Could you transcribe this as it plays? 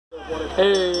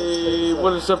Hey,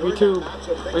 what is up YouTube?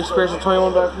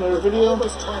 Experience21 back from another video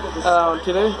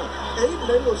today.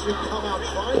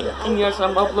 And yes,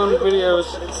 I'm uploading videos.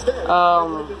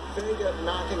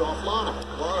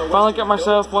 Finally got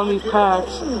myself one of these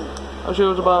packs. I'll show you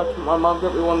what's about. My mom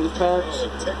got me one of these packs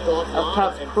of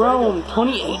Topps Chrome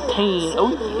 2018.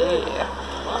 Oh yeah.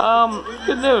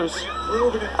 Good news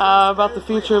about the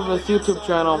future of this YouTube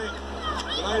channel.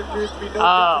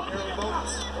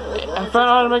 I found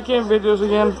out how to make game videos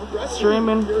again,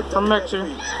 streaming from Mixer.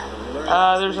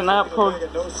 There's an app called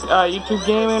YouTube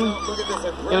Gaming.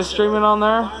 Gonna stream it on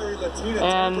there,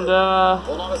 and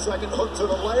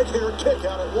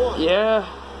yeah,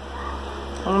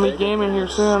 I'm gonna be gaming here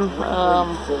soon. I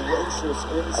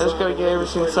just gotta get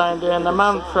everything signed in. I'm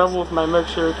having trouble with my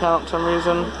Mixer account for some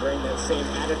reason. I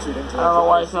don't know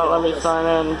why it's not letting me sign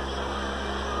in.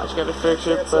 I just gotta fix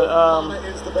it,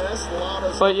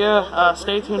 but yeah,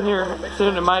 stay tuned here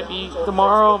soon. It might be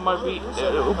tomorrow, it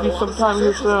will be sometime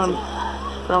here soon. I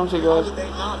promise you guys.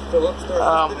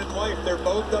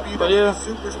 But yeah,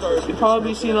 you'll probably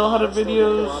be seeing a lot of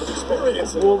videos.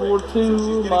 World War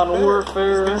II, Modern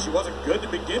Warfare,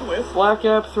 Black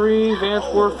Ops 3,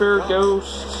 Advanced Warfare,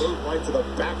 Ghosts,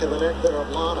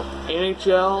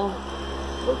 NHL.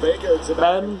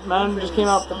 Madden just came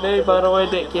out today, by the way.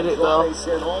 Didn't get it though.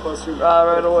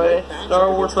 Right away.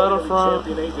 Star Wars Battlefront.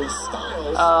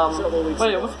 But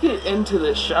yeah, let's get into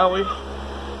this, shall we?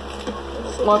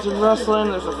 Watching wrestling.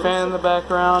 There's a fan in the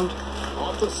background. 3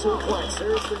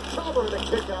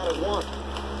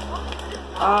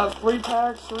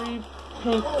 packs, 3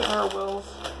 pink Power Wheels.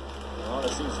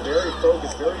 Seems very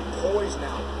focused, very poised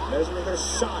now, measuring their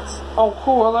shots. Oh,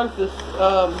 cool! I like this.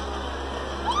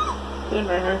 Right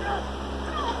here.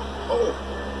 Oh,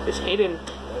 it's Hayden.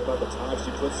 What about the time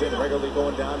she puts in regularly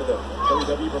going down to the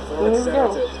WWE Performance Center?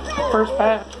 First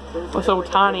pack. What's so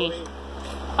tiny?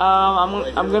 I'm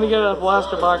gonna get a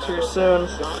blaster box here soon.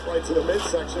 Stay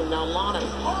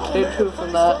tuned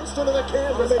from that.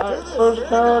 Alright, first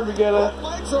card we got a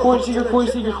Corey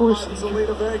Seager.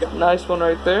 Nice one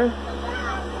right there.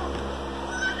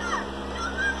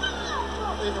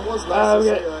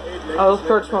 Those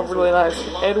cards smell really nice.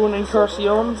 Edwin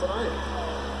Encarnacion.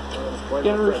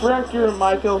 Getting a refractor,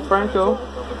 Michael Franco.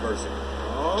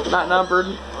 Not numbered.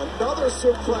 Another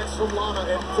suplex from Lana,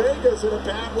 and Vega's in a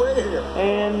bad way here.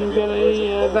 And we got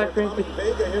a back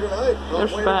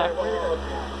There's back.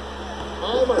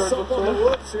 On the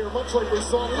ropes here, much like we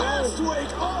saw last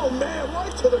week. Oh man,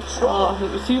 right to the jaw.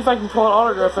 Let's see if I can pull an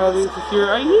autograph out of these this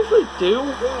year. I usually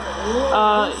do.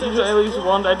 Usually at least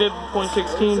one. I did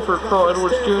 2016 for Carl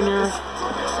Edwards Jr. I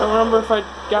don't remember if I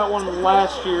got one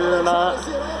last year or not.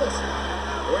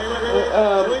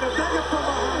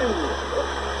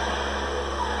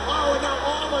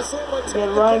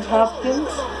 Got Ryan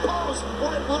Hopkins.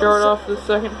 Start off the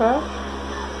second pack.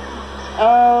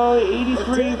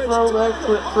 83 throwback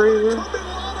Fraser.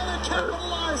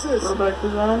 Throwback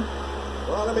design.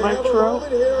 Mike Trout.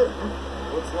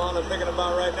 What's Lana thinking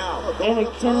about right now? And a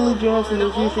Kenley Jansen,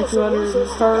 there's usually 200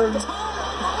 cards.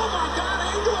 Oh my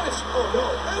God, English! Oh no,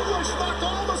 English knocked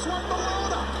almost right to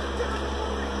Lana.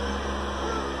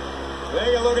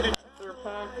 Vega looking at their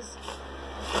packs.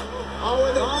 Oh,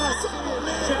 and Lana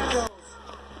shadows.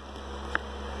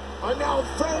 And now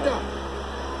Vega.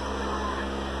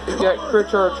 We got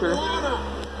Chris Archer.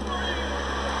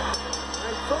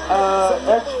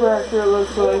 X-Factor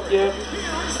looks like, yeah.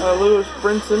 Lewis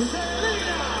Brinson.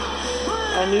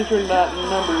 And these are not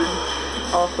numbered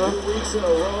also. 2 weeks in a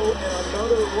row and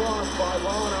another loss by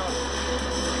Lana.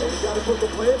 And we got to put the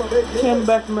blame on it. Tim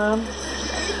Beckman.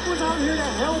 Was out here to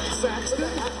help Saxton.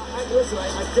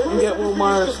 We got Will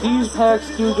Myers. These packs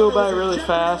do go by really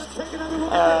fast. But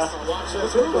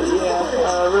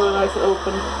yeah, really nice to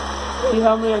open. See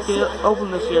how many I can open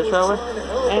this year, shall we?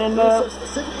 And, I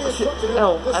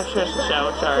should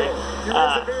shower, sorry.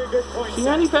 See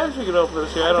how many packs we can open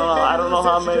this year? I don't know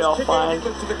how many I'll find.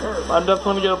 I'm definitely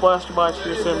gonna get a blaster box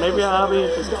here soon. Maybe a hobby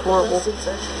if it's affordable.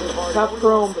 Top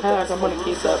Chrome pack, I'm gonna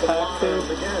keep that pack too.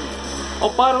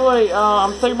 Oh, by the way,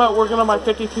 I'm thinking about working on my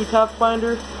 52 Topps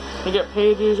binder. And get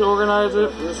pages, organize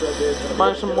it.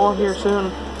 Buy some more here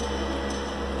soon.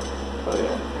 Oh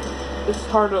yeah. This is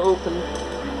hard to open.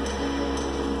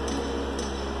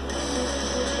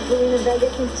 Zelina Vega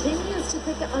continues to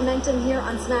pick up momentum here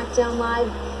on SmackDown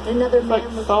Live. Another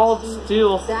man with solid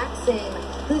steel. Exact same.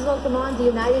 Please welcome on the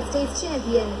United States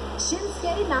Champion,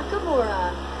 Shinsuke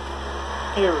Nakamura.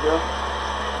 Here we go.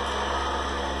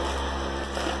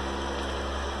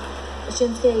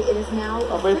 Shinsuke, it is now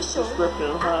official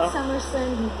at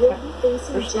SummerSlam. He will be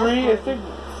facing There's Jeff 3, I Hardy. think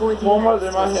for the Walmart, they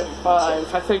United might have States.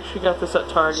 5. I think she got this at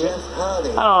Target. Jeff Hardy.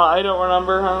 I don't know. I don't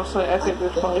remember, honestly. I think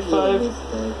there's probably 5.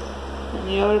 And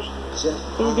the others. Jeff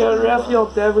So we got Rafael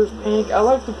Devers pink. I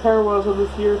like the parallels of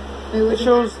this year. It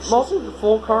shows most of the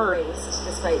full card.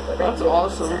 That's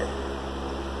awesome.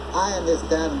 I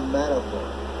understand the metaphor.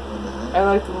 I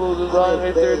like the little design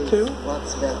right there too.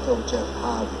 What's left of Jeff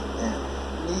Hardy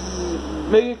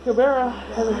and Mega Cabrera.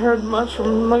 Haven't heard much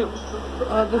from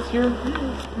this year.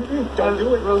 Haven't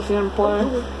really seen him play.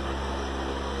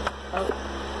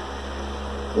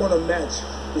 want a match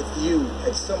with you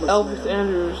at SummerSlam. Elvis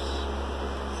Andrews.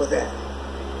 For that.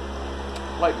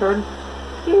 White card.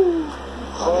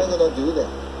 How am I gonna do that?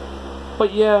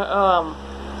 But yeah,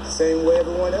 Same way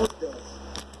everyone else does.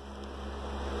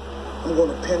 I'm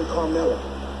gonna pin Carmella.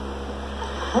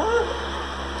 Huh?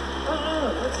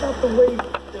 That's not the way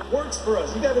that works for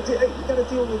us. You gotta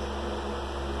deal with.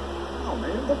 Oh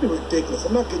man, don't be ridiculous.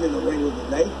 I'm not getting in the ring with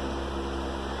Nate.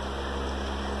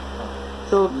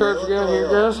 so the cards again here,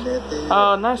 guys.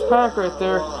 Nice pack right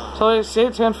there. So stay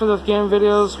tuned for those game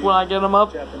videos when I get them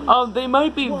up. They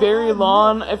might be very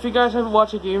long. If you guys haven't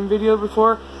watched a game video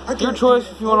before, your choice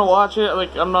if you want to watch it.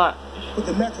 Like, I'm not.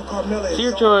 It's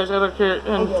your choice. I don't care.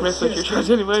 And basically your choice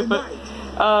anyway. But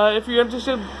if you're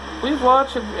interested, please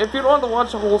watch. If you don't want to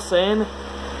watch the whole scene,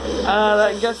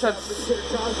 I guess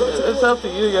it's up to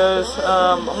you guys.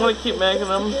 I'm gonna keep making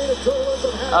them.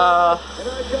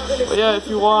 But yeah, if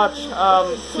you watch,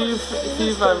 see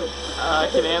if I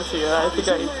can answer you. I think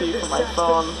I can see from my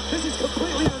phone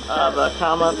the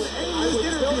comments.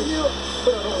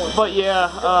 But yeah,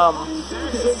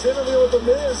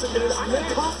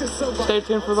 stay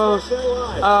tuned for those.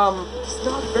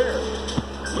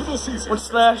 When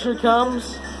Slasher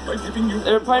comes,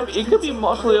 it could be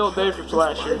mostly all day for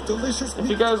Slasher. If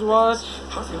you guys watch,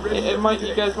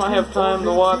 you guys might have time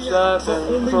to watch that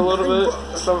and for a little bit.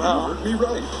 Somehow, you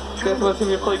guys want to see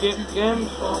me play games?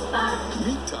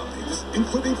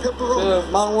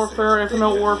 Modern Warfare,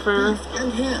 Infinite Warfare,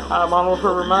 Modern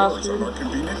Warfare Remastered.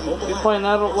 Be playing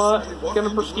that a lot.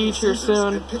 Getting a Prestige here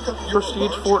soon.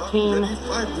 Prestige 14.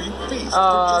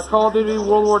 Call of Duty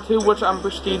World War II, which I'm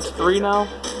Prestige 3 now.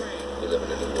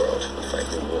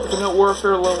 Infinite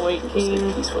Warfare level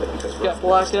 18. Got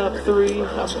Black Ops 3.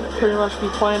 I'll pretty much be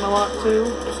playing a lot too.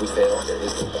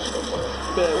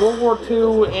 But World War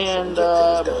II and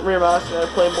Remastered, I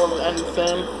play more than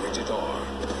anything.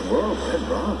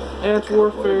 Advanced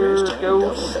Warfare,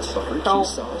 Ghost, Call.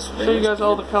 Show you guys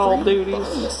all the Call of Duties.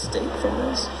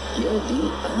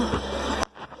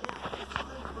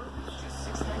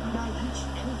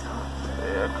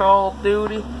 Yeah, Call of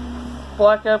Duty,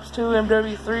 Black Ops 2,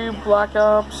 MW3, Black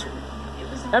Ops.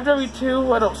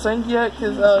 MW2, I don't think yet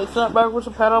because it's not backwards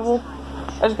compatible.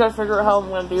 I just gotta figure out how I'm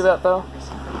gonna do that though.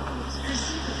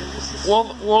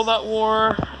 World at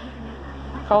War,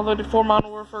 Call of Duty 4, Modern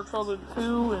Warfare, Call of Duty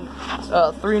 2, and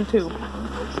 3 and 2. So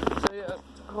yeah,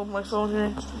 hold my phone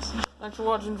here. Thanks for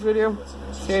watching this video.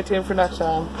 Stay tuned for next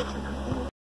time.